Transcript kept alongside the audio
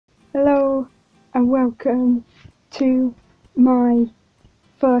and welcome to my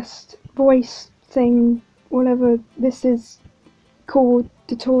first voice thing, whatever this is called,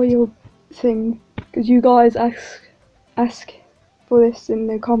 tutorial thing, because you guys ask for this in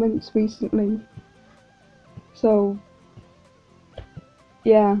the comments recently, so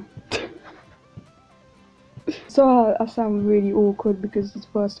yeah. So I sound really awkward because it's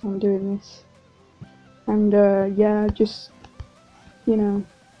the first time doing this, and yeah, just, you know,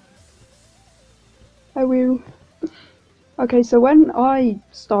 I will. Okay, so when I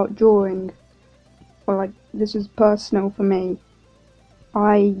start drawing, or like, this is personal for me,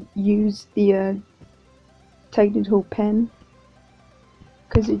 I use the technical pen,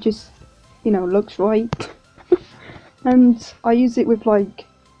 because it just, you know, looks right. And I use it with like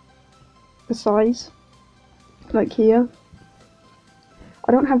the size, like here.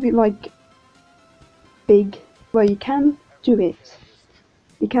 I don't have it like big, well, you can do it.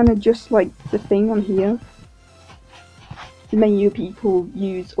 You can adjust like the thing on here. Many people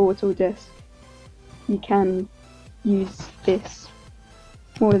use Autodesk. You can use this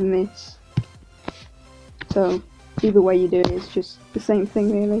more than this. So either way you do it, it's just the same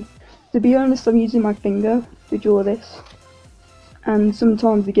thing really. To be honest, I'm using my finger to draw this, and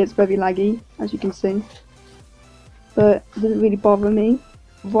sometimes it gets very laggy, as you can see, but it doesn't really bother me.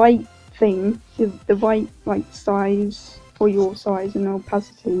 Right thing, the right like size for your size and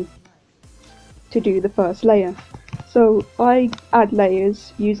opacity to do the first layer. So I add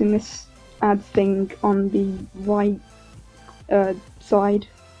layers using this add thing on the right side,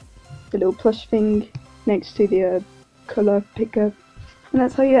 the little plush thing next to the colour picker, and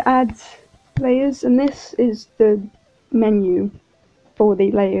that's how you add layers. And this is the menu for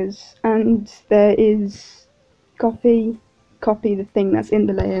the layers, and there is copy the thing that's in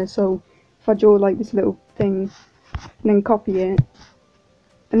the layer. So if I draw like this little thing and then copy it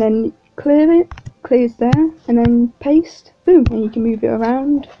and then clear it, clears there, and then paste, boom, and you can move it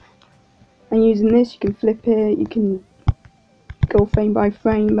around. And using this you can flip it, you can go frame by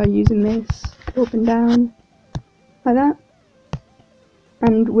frame by using this, go up and down like that.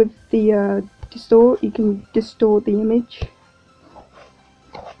 And with the distort, you can distort the image.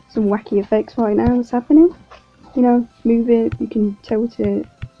 Some wacky effects right now is happening, you know, move it, you can tilt it,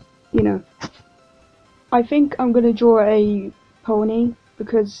 you know. I think I'm gonna draw a pony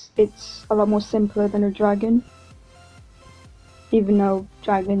because it's a lot more simpler than a dragon, even though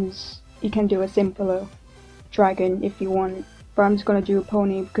dragons, you can do a simpler dragon if you want, but I'm just gonna do a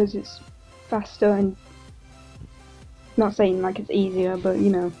pony because it's faster, and not saying like it's easier, but you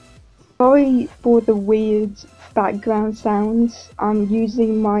know. Sorry for the weird background sounds. I'm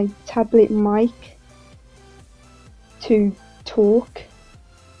using my tablet mic to talk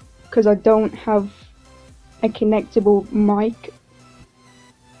because I don't have a connectable mic,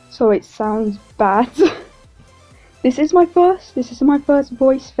 so it sounds bad. This is my first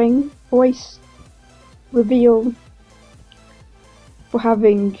voice reveal for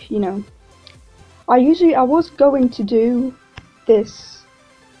having, you know. I was going to do this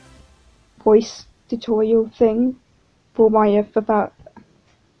voice tutorial thing for my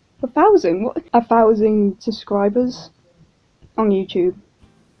 1,000 subscribers on YouTube.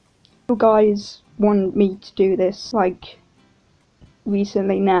 You guys want me to do this like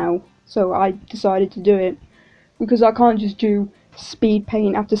recently now, so I decided to do it because I can't just do speed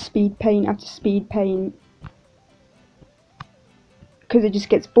paint after speed paint after speed paint, because it just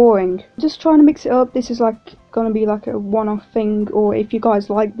gets boring. Just trying to mix it up. This is like gonna be like a one-off thing, or if you guys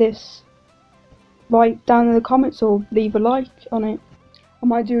like this, write down in the comments or leave a like on it. I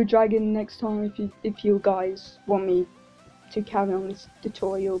might do a dragon next time if you guys want me to carry on this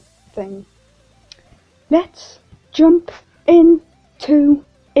tutorial thing. Let's jump into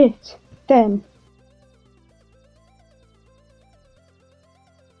it then.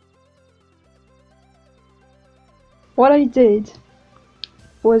 What I did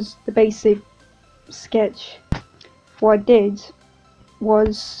was the basic sketch. What I did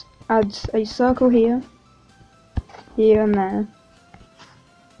was add a circle here, here and there,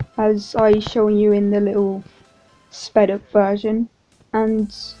 as I shown you in the little sped up version.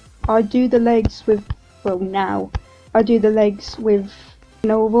 And I do the legs with, well, now I do the legs with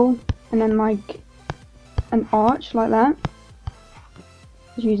an oval and then like an arch like that,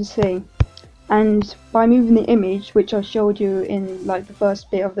 as you can see. And by moving the image, which I showed you in like the first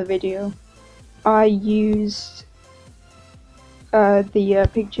bit of the video, I used the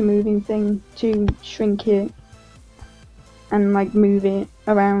picture moving thing to shrink it and like move it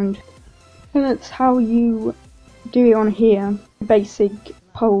around. And that's how you do it on here, basic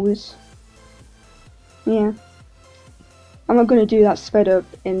pose. Yeah, I'm not going to do that sped up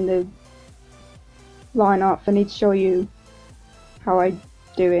in the line up, I need to show you how I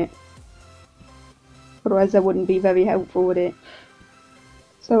do it. Otherwise I wouldn't be very helpful with it.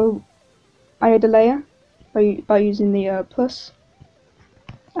 So I add a layer by using the plus.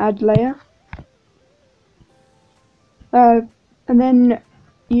 Add layer. And then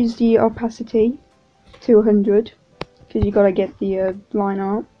use the opacity to 100 because you gotta get the line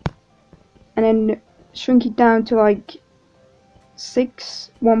art. And then shrink it down to like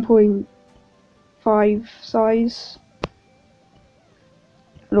 1.5 size.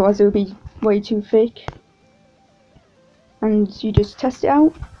 Otherwise it would be way too thick. And you just test it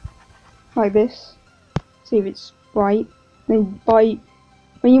out like this. See if it's right. Then when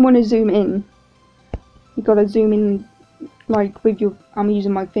you want to zoom in, you gotta zoom in like with your. I'm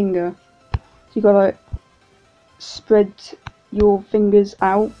using my finger. So you gotta spread your fingers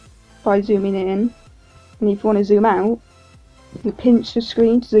out by zooming in. And if you want to zoom out, you pinch the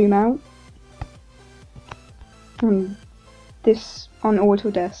screen to zoom out. And this on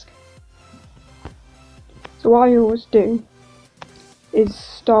Autodesk. So what I always do is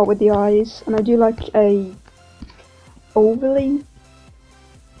start with the eyes, and I do like a overly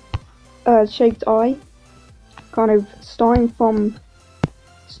shaped eye, kind of starting from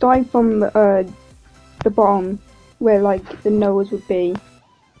the bottom where like the nose would be,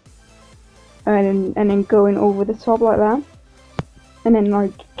 and then going over the top like that, and then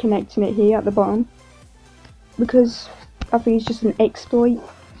like connecting it here at the bottom, because I think it's just an exploit.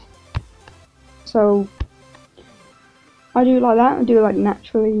 So I do like that. I do like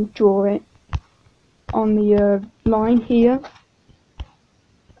naturally draw it on the line here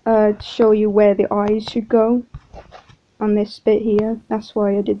to show you where the eyes should go on this bit here. That's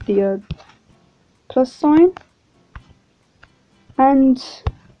why I did the plus sign. And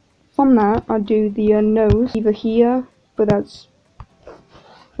from that I do the nose either here, but that's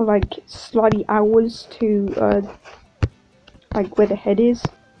for like slightly outwards to like where the head is.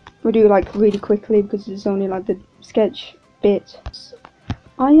 We'll do like really quickly because it's only like the sketch bit.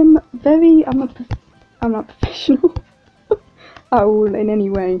 I'm not professional at all in any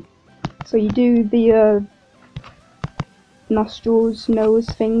way. So you do the nostrils, nose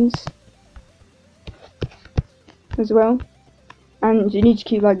things as well, and you need to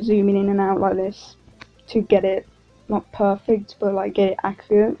keep like zooming in and out like this to get it not perfect, but like get it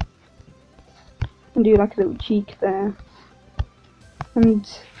accurate. And do like a little cheek there. And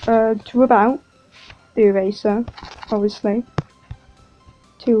to rub out the eraser, obviously,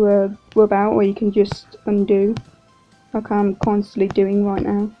 to rub out, or you can just undo, like I'm constantly doing right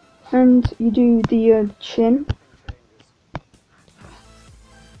now. And you do the chin.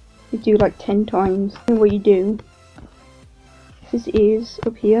 You do like 10 times. And what you do is ears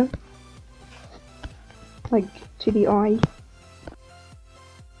up here, like to the eye.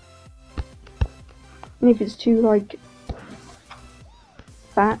 And if it's too like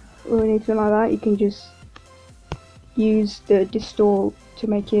fat or anything like that, you can just use the distort to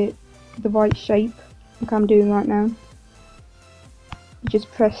make it the right shape, like I'm doing right now. You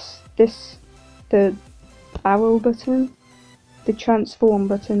just press the arrow button, the transform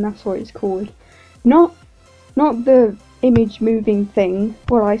button, that's what it's called. Not the image moving thing,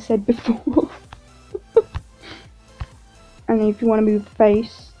 what I said before. And if you want to move the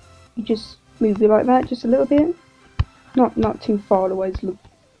face, you just move it like that, just a little bit. Not too far, otherwise it looks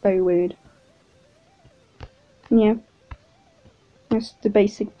very weird. Yeah, that's the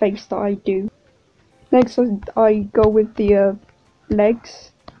basic face that I do. Next I go with the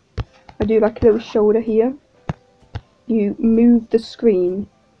legs. I do like a little shoulder here. You move the screen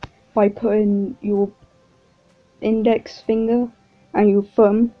by putting your index finger and your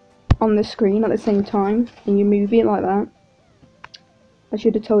thumb on the screen at the same time, and you move it like that. I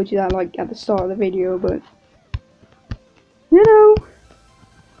should have told you that like at the start of the video, but you know,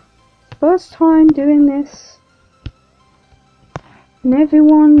 first time doing this, and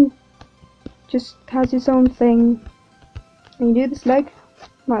everyone just has its own thing. And you do this leg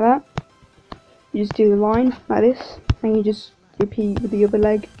like that. You just do the line like this, and you just repeat with the other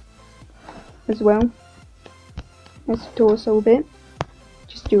leg as well. That's the torso bit.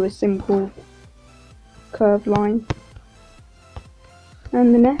 Just do a simple curved line.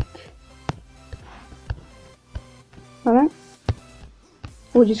 And the neck, like that.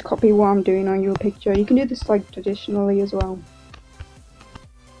 Or just copy what I'm doing on your picture. You can do this like traditionally as well.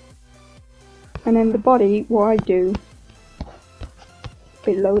 And then the body, what I do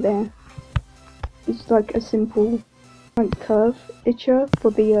below there is like a simple like curve picture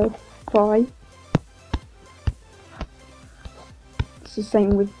for the thigh. It's the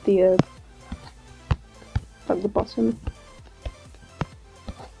same with the like the bottom.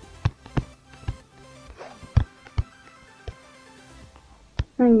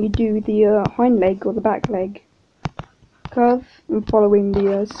 and you do the hind leg or the back leg curve and following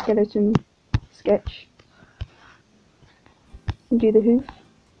the skeleton sketch. And do the hoof.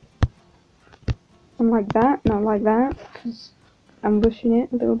 And like that, not like that, because I'm rushing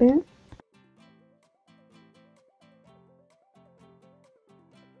it a little bit.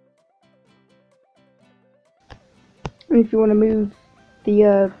 And if you want to move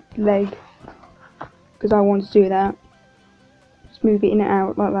the leg, because I want to do that, just move it in and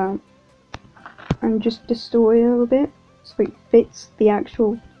out like that. And just distort it a little bit so it fits the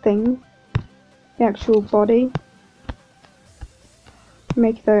actual thing, the actual body.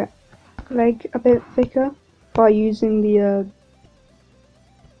 Make the leg a bit thicker by using the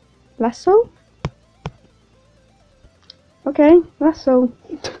lasso. Okay, lasso.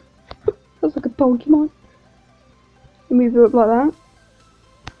 That's like a Pokemon. You move it up like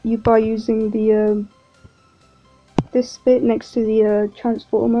that. By using the this bit next to the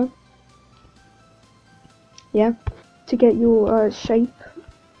transformer. Yeah. To get your shape,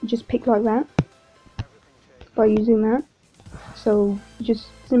 you just pick like that. By using that. So you just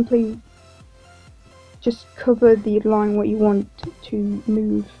simply just cover the line what you want to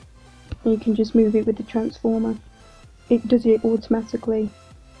move, and you can just move it with the transformer. It does it automatically,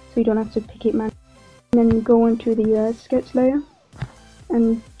 so you don't have to pick it manually. And then go onto the sketch layer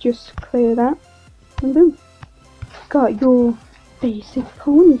and just clear that, and boom, got your basic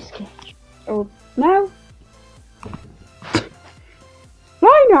pony sketch. Oh, now,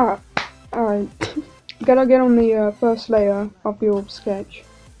 why not? Alright. Gotta get on the first layer of your sketch,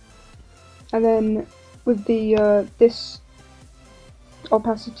 and then with the this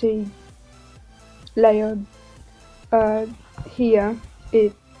opacity layer here,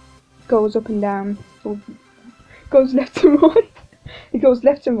 it goes up and down, or goes left and right. It goes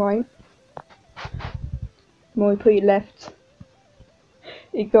left and right. The more you put it left,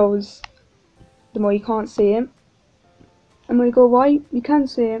 it goes, the more you can't see it, and when you go right, you can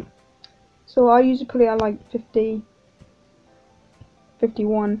see it. So I usually put it at like 50,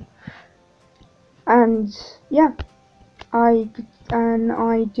 51, and yeah, I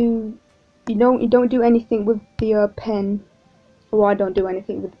do. You don't do anything with the pen, or I don't do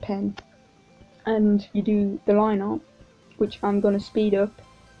anything with the pen, and you do the line art, which I'm gonna speed up.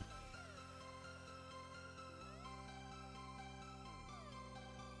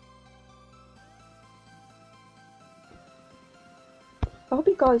 I hope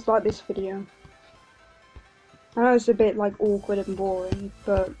you guys like this video. I know it's a bit like awkward and boring,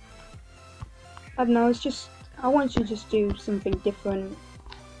 but I don't know, it's just, I want you to just do something different,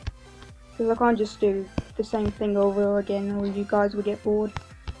 because I can't just do the same thing over again or you guys would get bored.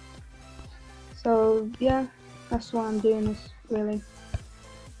 So yeah, that's why I'm doing this, really.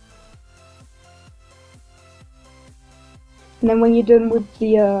 And then when you're done with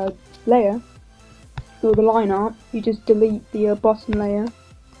the layer, or the line art, you just delete the bottom layer,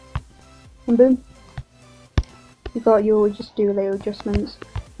 and boom, you got your, just do little adjustments,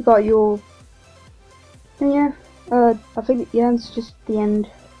 you got your, and yeah, I think, yeah, it's just the end.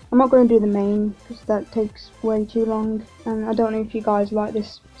 I'm not going to do the main, because that takes way too long, and I don't know if you guys like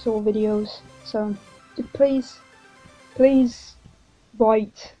this sort of videos, so please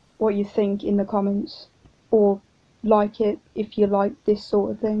write what you think in the comments, or like it if you like this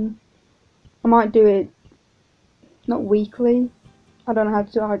sort of thing. I might do it, not weekly, I don't know how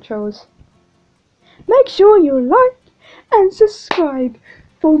to do outros. Make sure you like and subscribe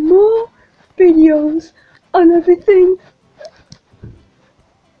for more videos on everything.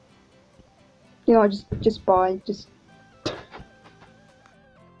 You know, just buy, just